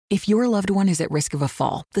If your loved one is at risk of a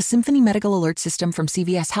fall, the Symphony Medical Alert System from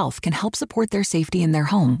CVS Health can help support their safety in their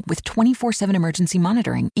home with 24/7 emergency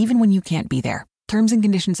monitoring, even when you can't be there. Terms and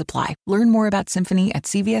conditions apply. Learn more about Symphony at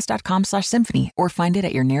cvs.com/symphony or find it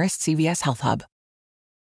at your nearest CVS Health Hub.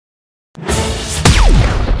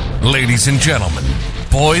 Ladies and gentlemen,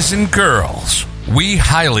 boys and girls, we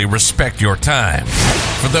highly respect your time.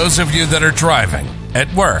 For those of you that are driving,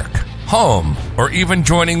 at work, home, or even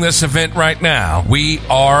joining this event right now, we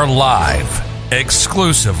are live,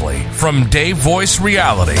 exclusively from Dave Voice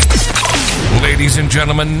Reality. Ladies and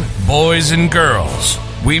gentlemen, boys and girls,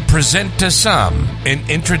 we present to some and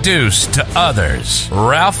introduce to others,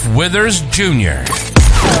 Ralph Withers Jr.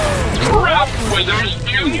 Ralph Withers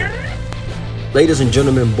Jr. Ladies and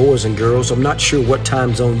gentlemen, boys and girls, I'm not sure what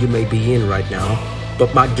time zone you may be in right now,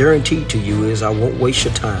 but my guarantee to you is I won't waste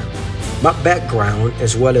your time. My background,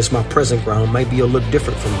 as well as my present ground, may be a little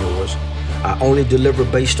different from yours. I only deliver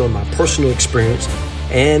based on my personal experience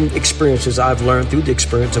and experiences I've learned through the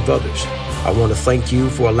experience of others. I want to thank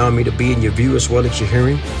you for allowing me to be in your view as well as your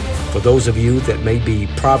hearing. For those of you that may be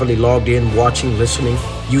privately logged in, watching, listening,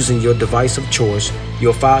 using your device of choice,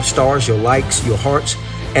 your 5 stars, your likes, your hearts,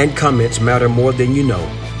 and comments matter more than you know.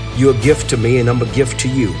 You're a gift to me and I'm a gift to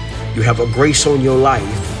you. You have a grace on your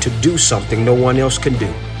life to do something no one else can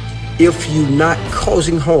do. If you're not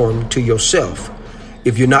causing harm to yourself,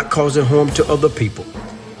 if you're not causing harm to other people,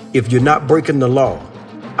 if you're not breaking the law,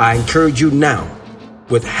 I encourage you now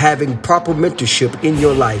with having proper mentorship in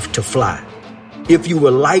your life to fly. If you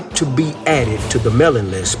would like to be added to the mailing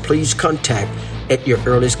list, please contact at your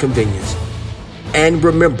earliest convenience. And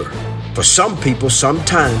remember, for some people,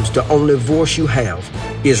 sometimes the only voice you have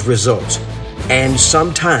is results. And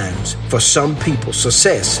sometimes, for some people,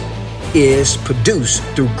 success is produced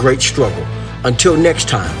through great struggle. Until next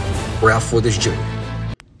time, Ralph Withers Jr.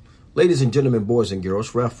 Ladies and gentlemen, boys and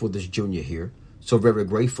girls, Ralph Withers Jr. here. So very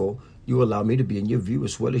grateful you allow me to be in your view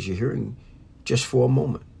as well as your hearing just for a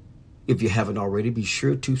moment. If you haven't already, be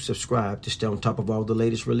sure to subscribe to stay on top of all the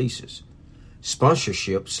latest releases.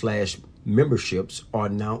 Sponsorships/memberships are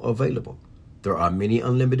now available. There are many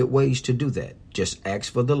unlimited ways to do that. Just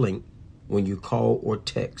ask for the link when you call or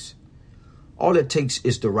text. All it takes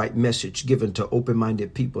is the right message given to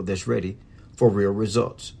open-minded people that's ready for real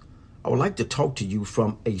results. I would like to talk to you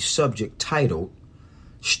from a subject titled,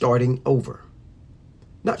 Starting Over.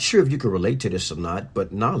 Not sure if you can relate to this or not,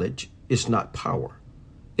 but knowledge is not power.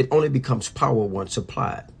 It only becomes power once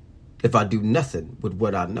applied. If I do nothing with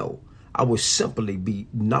what I know, I will simply be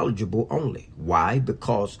knowledgeable only. Why?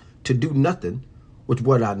 Because to do nothing with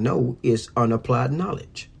what I know is unapplied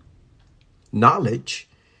knowledge. Knowledge,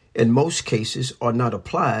 in most cases, are not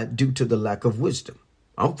applied due to the lack of wisdom.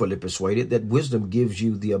 I'm fully persuaded that wisdom gives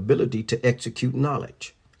you the ability to execute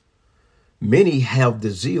knowledge. Many have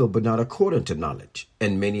the zeal, but not according to knowledge.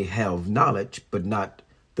 And many have knowledge, but not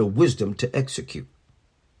the wisdom to execute.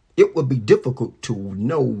 It would be difficult to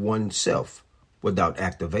know oneself without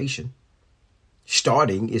activation.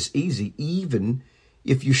 Starting is easy, even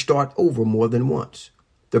if you start over more than once.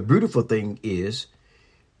 The beautiful thing is,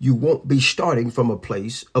 you won't be starting from a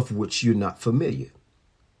place of which you're not familiar.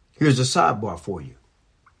 Here's a sidebar for you.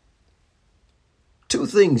 2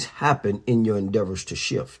 things happen in your endeavors to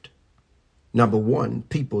shift. Number 1,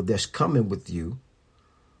 people that's coming with you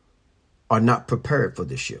are not prepared for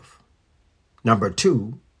the shift. Number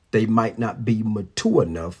 2, they might not be mature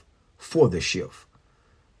enough for the shift.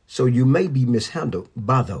 So you may be mishandled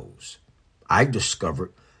by those. I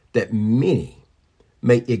discovered that many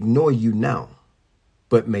may ignore you now,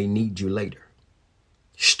 but may need you later.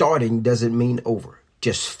 Starting doesn't mean over.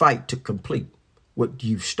 Just fight to complete what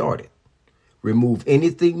you've started. Remove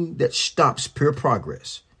anything that stops pure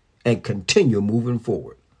progress and continue moving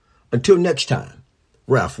forward. Until next time,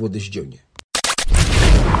 Ralph Withers Jr.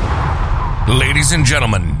 Ladies and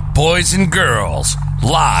gentlemen, boys and girls,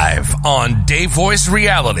 live on Dave Voice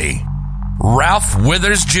Reality, Ralph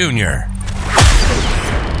Withers Jr.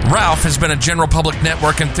 Ralph has been a general public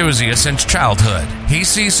network enthusiast since childhood. He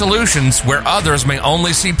sees solutions where others may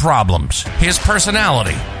only see problems. His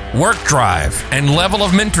personality, work drive, and level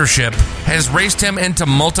of mentorship has raced him into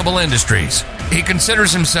multiple industries. He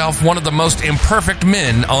considers himself one of the most imperfect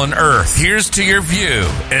men on earth. Here's to your view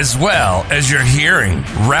as well as your hearing.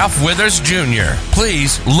 Ralph Withers Jr.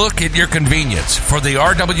 Please look at your convenience for the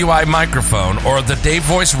RWI microphone or the Dave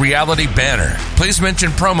Voice Reality banner. Please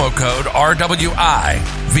mention promo code RWI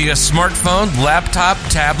via smartphone, laptop,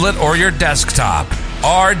 tablet, or your desktop.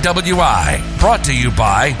 RWI, brought to you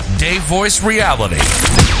by Dave Voice Reality.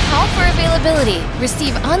 Call for availability.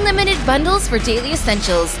 Receive unlimited bundles for daily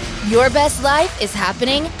essentials. Your best life is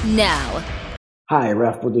happening now. Hi,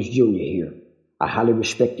 Ralph Withers Jr. here. I highly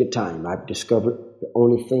respect your time. I've discovered the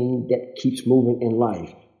only thing that keeps moving in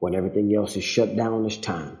life when everything else is shut down is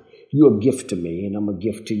time. You're a gift to me, and I'm a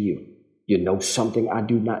gift to you. You know something I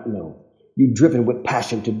do not know. You're driven with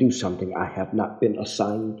passion to do something I have not been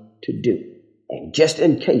assigned to do. And just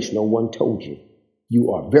in case no one told you,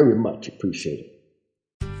 you are very much appreciated.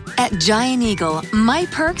 At Giant Eagle, My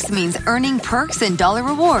Perks means earning perks and dollar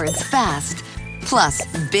rewards fast. Plus,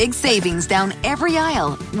 big savings down every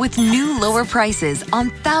aisle with new lower prices on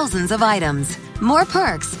thousands of items. More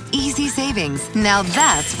perks, easy savings. Now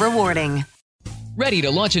that's rewarding. Ready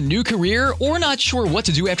to launch a new career or not sure what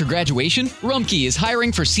to do after graduation? Rumpke is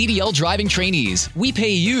hiring for CDL driving trainees. We pay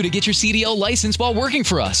you to get your CDL license while working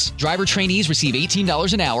for us. Driver trainees receive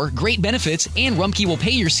 $18 an hour, great benefits, and Rumpke will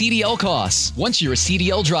pay your CDL costs. Once you're a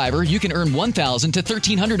CDL driver, you can earn $1,000 to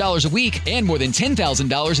 $1,300 a week and more than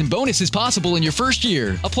 $10,000 in bonuses possible in your first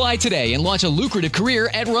year. Apply today and launch a lucrative career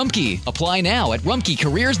at Rumpke. Apply now at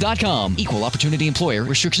rumpkecareers.com. Equal opportunity employer.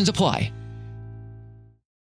 Restrictions apply.